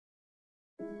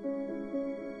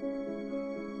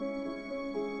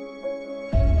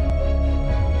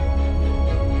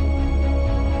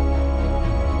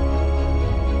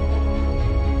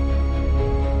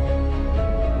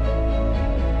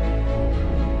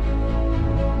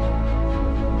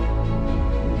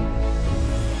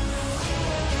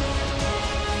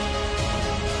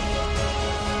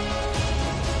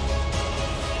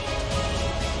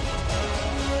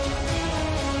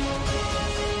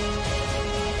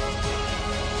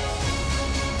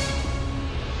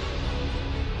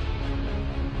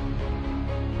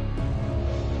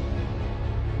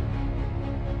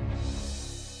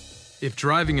If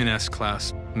driving an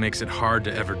S-Class makes it hard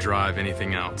to ever drive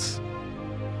anything else,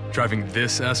 driving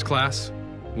this S-Class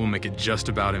will make it just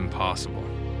about impossible.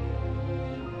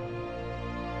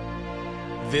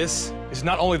 This is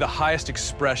not only the highest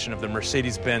expression of the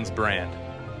Mercedes-Benz brand,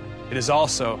 it is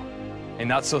also a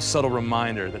not-so-subtle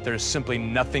reminder that there is simply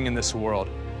nothing in this world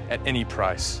at any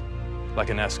price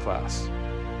like an S-Class.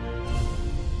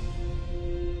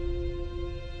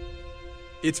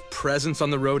 Its presence on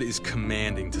the road is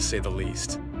commanding, to say the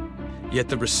least. Yet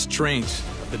the restraint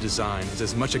of the design is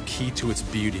as much a key to its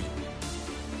beauty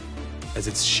as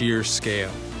its sheer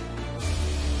scale.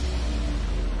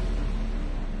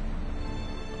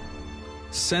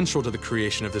 Central to the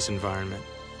creation of this environment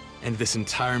and this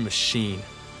entire machine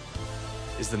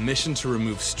is the mission to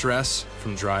remove stress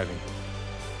from driving,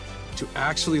 to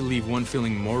actually leave one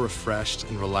feeling more refreshed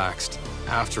and relaxed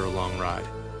after a long ride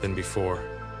than before.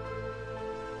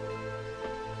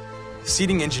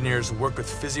 Seating engineers work with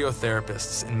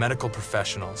physiotherapists and medical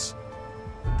professionals.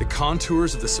 The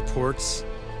contours of the supports,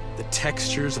 the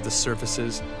textures of the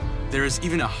surfaces, there is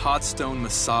even a hot stone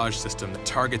massage system that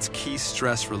targets key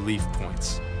stress relief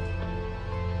points.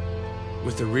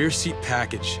 With the rear seat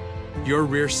package, your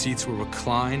rear seats will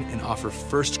recline and offer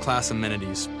first-class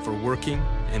amenities for working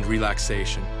and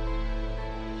relaxation.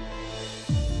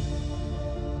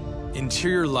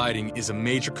 Interior lighting is a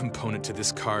major component to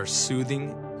this car's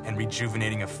soothing and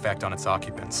rejuvenating effect on its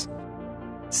occupants.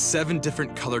 7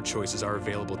 different color choices are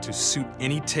available to suit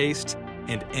any taste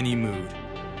and any mood.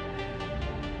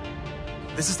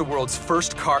 This is the world's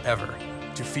first car ever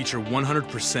to feature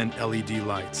 100% LED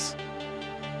lights.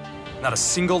 Not a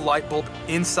single light bulb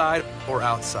inside or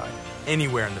outside,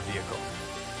 anywhere in the vehicle.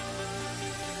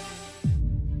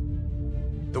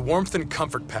 The warmth and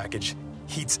comfort package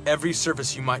heats every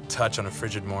surface you might touch on a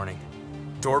frigid morning.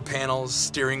 Door panels,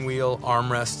 steering wheel,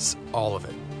 armrests, all of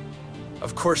it.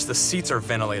 Of course, the seats are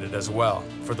ventilated as well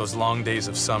for those long days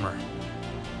of summer.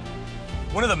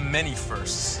 One of the many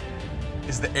firsts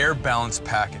is the air balance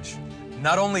package.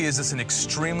 Not only is this an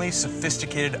extremely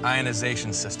sophisticated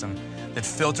ionization system that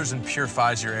filters and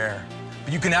purifies your air,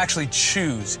 but you can actually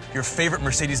choose your favorite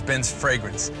Mercedes-Benz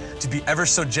fragrance to be ever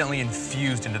so gently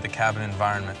infused into the cabin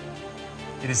environment.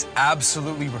 It is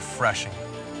absolutely refreshing.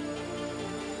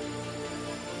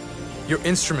 Your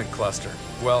instrument cluster,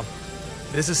 well,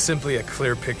 this is simply a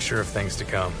clear picture of things to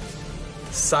come.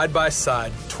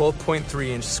 Side-by-side,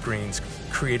 12.3-inch screens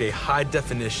create a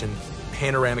high-definition,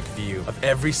 panoramic view of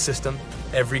every system,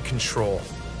 every control,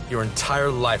 your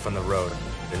entire life on the road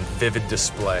in vivid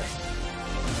display.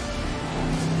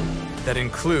 That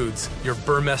includes your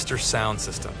Burmester sound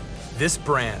system. This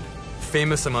brand,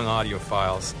 famous among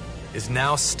audiophiles, is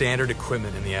now standard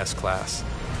equipment in the S-Class.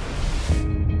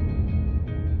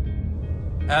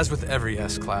 As with every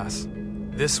S-Class,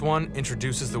 this one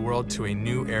introduces the world to a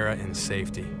new era in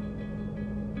safety.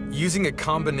 Using a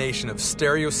combination of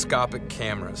stereoscopic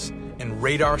cameras and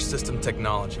radar system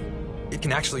technology, it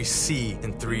can actually see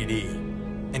in 3D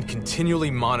and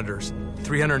continually monitors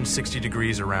 360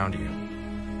 degrees around you.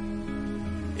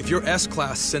 If your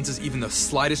S-Class senses even the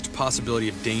slightest possibility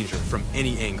of danger from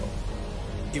any angle,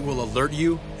 it will alert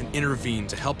you and intervene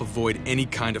to help avoid any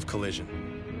kind of collision.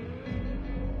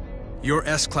 Your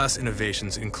S-Class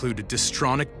innovations include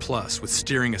Distronic Plus with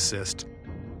steering assist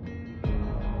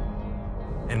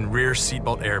and rear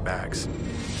seatbelt airbags.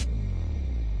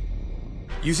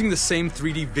 Using the same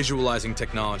 3D visualizing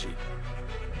technology,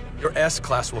 your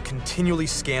S-Class will continually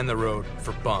scan the road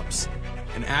for bumps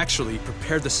and actually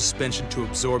prepare the suspension to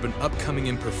absorb an upcoming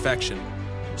imperfection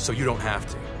so you don't have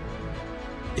to.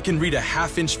 It can read a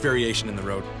half-inch variation in the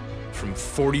road from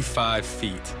 45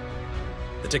 feet.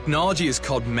 The technology is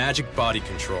called Magic Body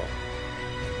Control.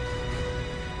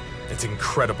 It's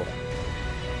incredible.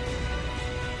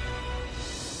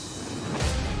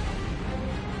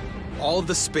 All of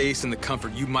the space and the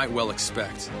comfort you might well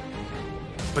expect.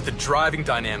 But the driving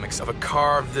dynamics of a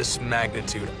car of this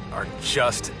magnitude are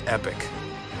just epic.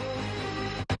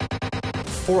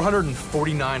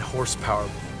 449 horsepower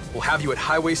will have you at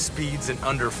highway speeds in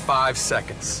under 5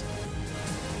 seconds.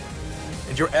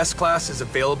 And your S-Class is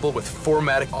available with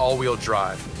 4MATIC all-wheel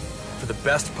drive for the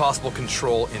best possible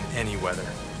control in any weather.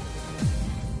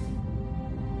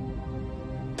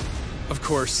 Of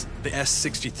course, the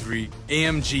S63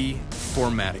 AMG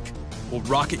 4MATIC will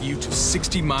rocket you to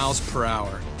 60 miles per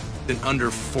hour in under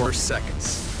 4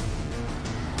 seconds.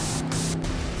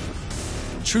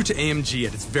 True to AMG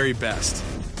at its very best,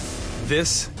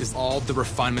 this is all the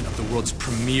refinement of the world's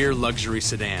premier luxury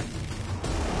sedan.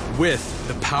 With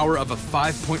the power of a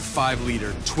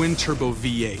 5.5-liter twin-turbo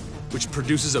V8, which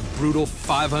produces a brutal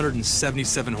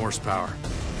 577 horsepower.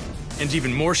 And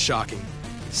even more shocking,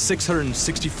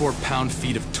 664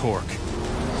 pound-feet of torque.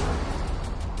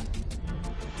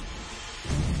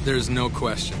 There's no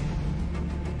question.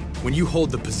 When you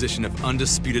hold the position of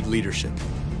undisputed leadership,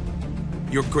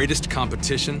 your greatest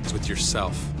competition is with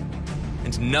yourself.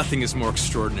 And nothing is more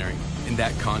extraordinary in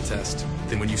that contest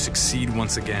than when you succeed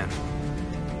once again.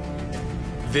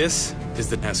 This is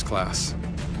the S-Class.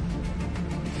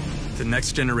 The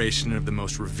next generation of the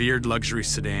most revered luxury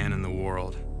sedan in the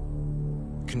world.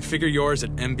 Configure yours at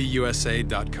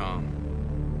mbusa.com.